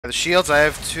The shields, I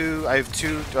have two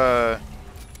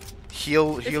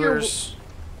healers.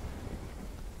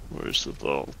 Where's the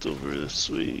vault over this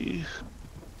way?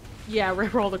 Yeah,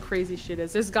 right where all the crazy shit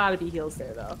is. There's gotta be heals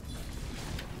there, though.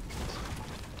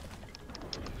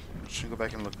 Should go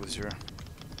back and look with Zero.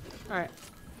 Alright.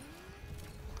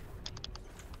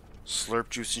 Slurp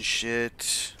juice and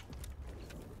shit.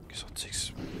 Guess I'll take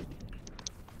some.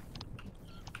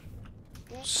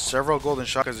 Several golden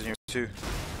shotguns in here, too.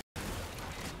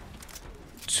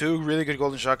 Two really good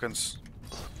golden shotguns.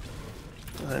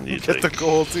 I need Get the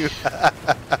gold, too.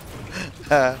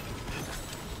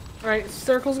 Alright,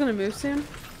 Circle's gonna move soon.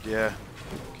 Yeah.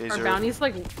 Okay, Our Zero. bounty's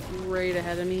like right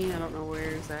ahead of me. I don't know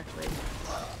where exactly.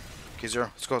 Okay,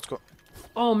 Zero. Let's go, let's go.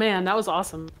 Oh man, that was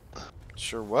awesome.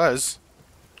 Sure was.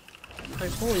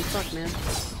 Like, holy fuck, man.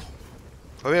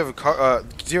 Oh, we have a car.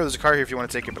 Zero, there's a car here if you want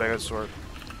to take it, but I got a sword.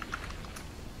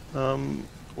 Oh,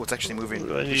 it's actually moving.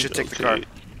 You should take the car.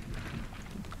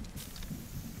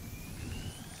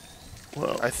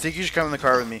 Well, I think you should come in the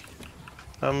car with me.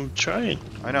 I'm trying.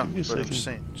 I know, Give me a but I'm second. just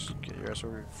saying. Just get your ass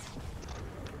over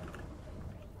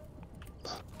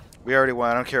here. We already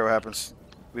won. I don't care what happens.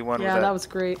 We won Yeah, with that was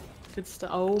great. Good stuff.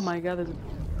 Oh my god, there's a...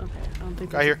 Okay, I don't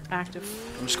think Guy there's here.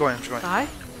 active. I'm just going. I'm just going. Guy?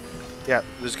 Yeah,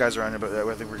 there's guys around here, but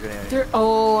I think we're getting it. They're...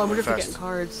 Oh, I wonder if they're Fast. getting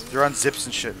cards. They're on zips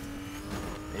and shit.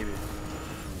 Maybe.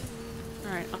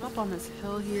 Alright, I'm up on this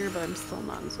hill here, but I'm still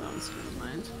not in zone, so never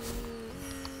mind.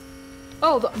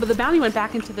 Oh, but the bounty went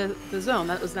back into the zone.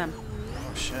 That was them.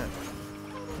 Oh shit.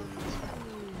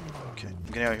 Okay, I'm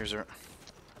getting out of here, Zero.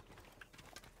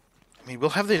 I mean,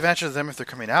 we'll have the advantage of them if they're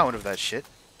coming out of that shit,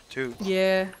 too.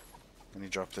 Yeah. Let me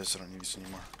drop this. I don't need this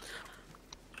anymore.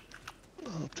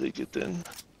 I'll take it then.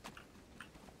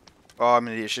 Oh, I'm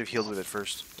an idiot. I should have healed with it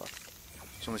first. Fuck.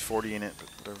 There's only 40 in it, but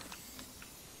whatever.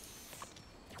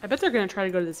 I bet they're gonna try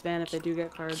to go to this van if they do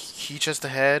get cards. Key chest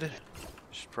ahead.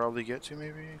 Should probably get to,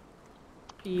 maybe.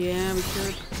 Yeah, we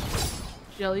could.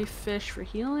 Jellyfish for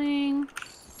healing.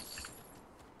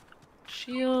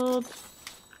 Shield.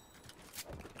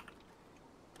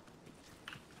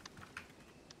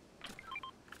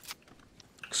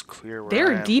 Looks clear where I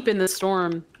They're am. deep in the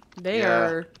storm. They Yeah.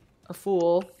 are a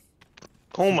fool.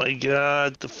 Oh my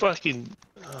god, the fucking...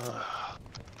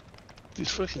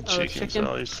 these fucking Oh, chickens chicken?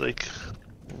 always, like,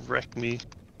 wreck me.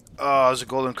 Oh, there's a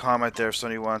golden comm right there if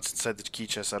somebody wants inside the key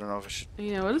chest. I don't know if I should.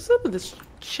 You know, what is up with this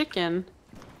chicken?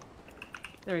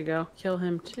 There we go. Kill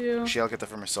him too. Actually, I'll get that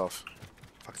for myself.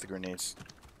 Fuck the grenades.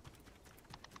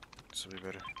 This will be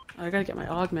better. I gotta get my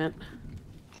augment.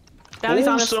 Bounty's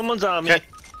Oh, on us. someone's on me! Okay.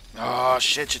 Oh,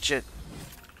 shit, shit, shit.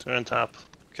 They're on top.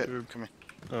 Okay, come here.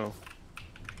 Oh.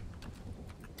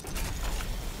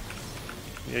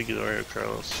 Yeah, get over here,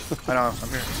 Carlos. I know, I'm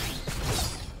here.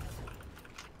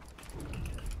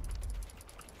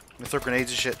 I'm gonna throw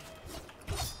grenades and shit.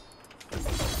 Is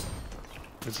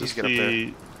Please this get up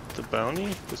there. the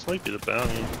bounty? This might be the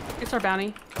bounty. It's our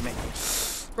bounty. Coming.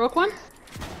 Broke one?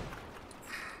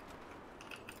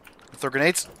 Throw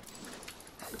grenades.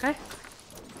 Okay.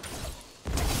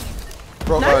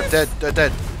 Bro, Nice. dead,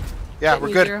 dead. Yeah, Hit we're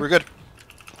me, good, Zero. we're good.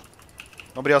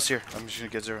 Nobody else here. I'm just gonna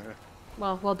get Zero.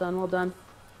 Well done, well done.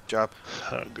 Job.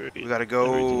 Oh, great. We gotta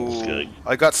Everything's go. good.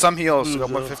 I got some heals. I got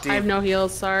Ooh, 115. I have no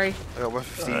heals, sorry. I got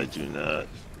 115. I do not.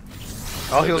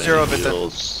 I'll heal have Zero any of it then.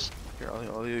 heals. Here,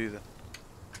 I'll heal you then.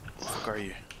 What the fuck are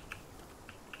you?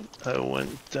 I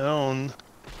went down.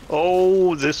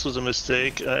 Oh, this was a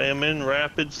mistake. I am in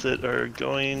rapids that are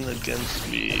going against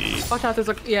me. Watch out, there's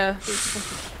a... Yeah, there's a bunch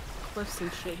of cliffs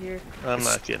and shit here. I'm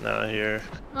not getting out of here.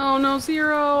 Oh no,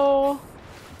 Zero!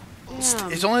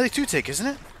 Damn. It's only like 2 tick, isn't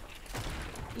it?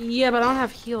 Yeah, but I don't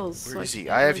have heals. Where so is he?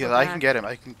 can't I have really heals. go I can back. get him.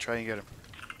 I can try and get him.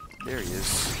 There he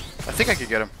is. I think I could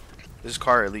get him. This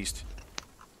car at least.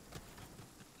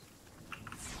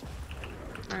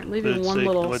 Alright, But leaving it's one like,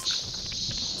 little what's...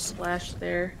 splash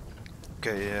there.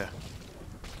 Okay, yeah.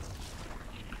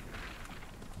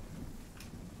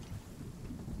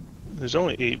 There's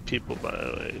only 8 people, by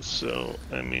the way, so,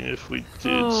 I mean, if we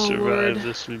did Oh, survive, Lord.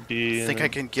 this would be I think in I a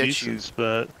can get decent you.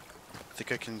 spot. I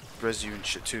think I can res you and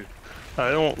shit too. I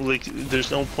don't, like,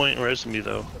 there's no point in resing me,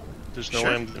 though. There's no Sure.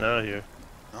 way I'm getting out of here.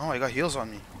 No, I got heals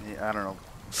on me. Yeah, I don't know.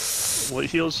 What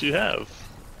heals do you have?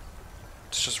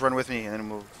 Just run with me and then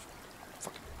we'll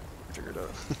fucking figure it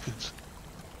out.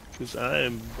 Because I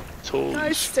am totally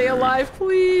Guys, stay screwed. alive,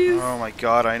 please! Oh my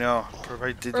god, I know.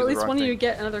 Probably did Or do at the least wrong one of thing. you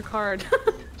get another card.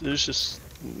 There's just,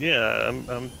 yeah,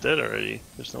 I'm dead already.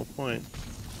 There's no point.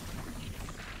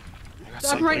 I got I'm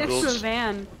something. right next to a goals.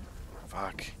 van.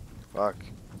 Fuck. Fuck.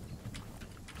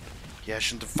 Yeah, I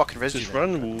shouldn't have fucking res you Just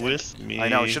then. run with me. I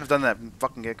know, I should have done that in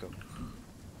fucking get-go.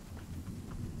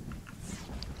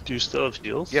 Do you still have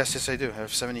heals? Yes, yes, I do. I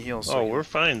have 70 heals. so I Oh, can- we're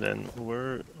fine then.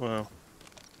 We're, well,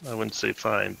 I wouldn't say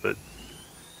fine, but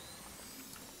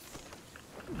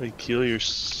like heal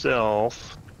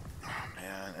yourself.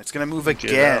 Man, it's gonna move Get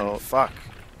again. out. Fuck.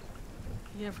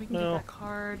 Yeah, if we can No. get that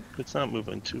card. It's not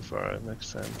moving too far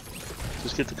next time.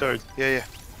 Just get the card Yeah, yeah.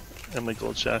 and my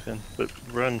gold shotgun. But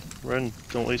run, run,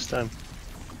 don't waste time.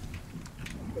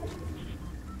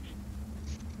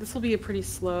 This will be a pretty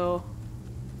slow.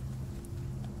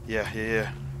 Yeah,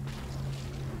 yeah,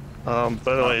 yeah.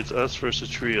 By the way, it's us versus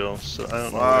trio, so I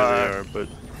don't know where they are, but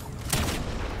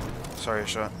Sorry, I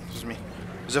shot. This is me.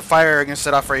 There's a fire I'm gonna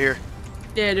set off right here.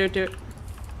 Yeah, do it.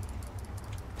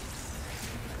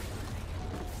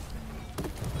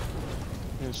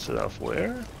 you set off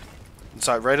where?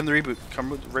 Inside, right in the reboot.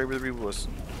 Come right where the reboot was.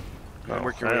 No,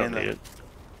 work your I way don't in there. need it.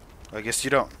 I guess you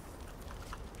don't.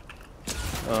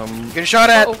 Um, Getting shot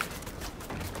at! Uh-oh.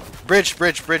 Bridge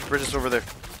is over there.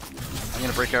 I'm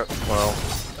gonna break out. well,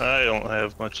 I don't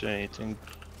have much of anything,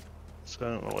 so I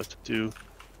don't know what to do.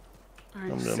 All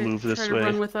right, I'm gonna sit, move this try to way.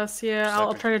 run with us. Yeah, I'll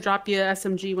Second. try to drop you a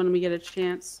SMG when we get a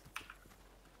chance.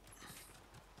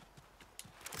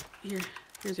 Here's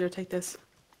Zero. Take this.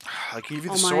 I'll give you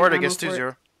All the my sword, I ammo guess, too, for it.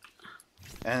 Zero.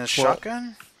 And a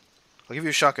shotgun? I'll give you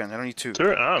a shotgun. I don't need two.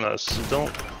 They're on us, so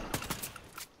don't.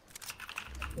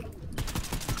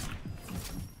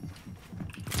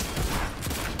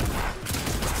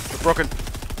 We're broken.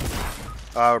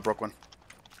 We broke one.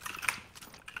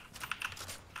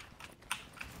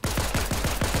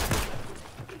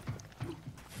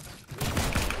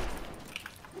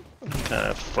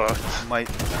 Kinda fucked. Might.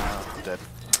 I'm dead.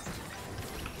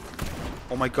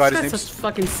 Oh my god, his That's name's. just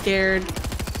fucking scared.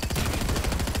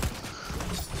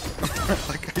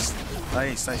 That guy's.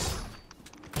 Nice, nice.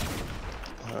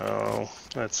 Oh,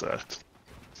 that sucked.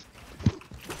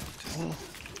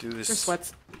 Do this. Your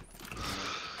sweats.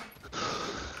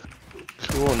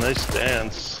 Cool, nice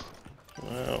dance.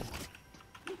 Wow.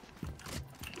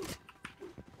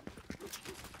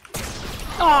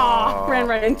 Oh, ran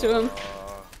right into him.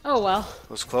 Oh well. That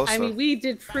was close, I though. mean, we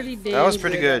did pretty damn That was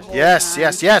pretty good. the whole Yes, time.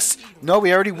 yes, yes. No,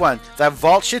 we already won. That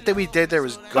vault shit that we did there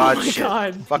was god my shit.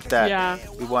 God. Fuck that. Yeah.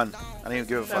 We won. I don't even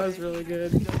give a That fuck. was really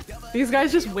good. These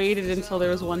guys just waited until there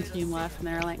was one team left, and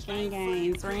they were like, "Hey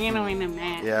guys, we're gonna win the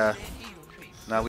match." Yeah.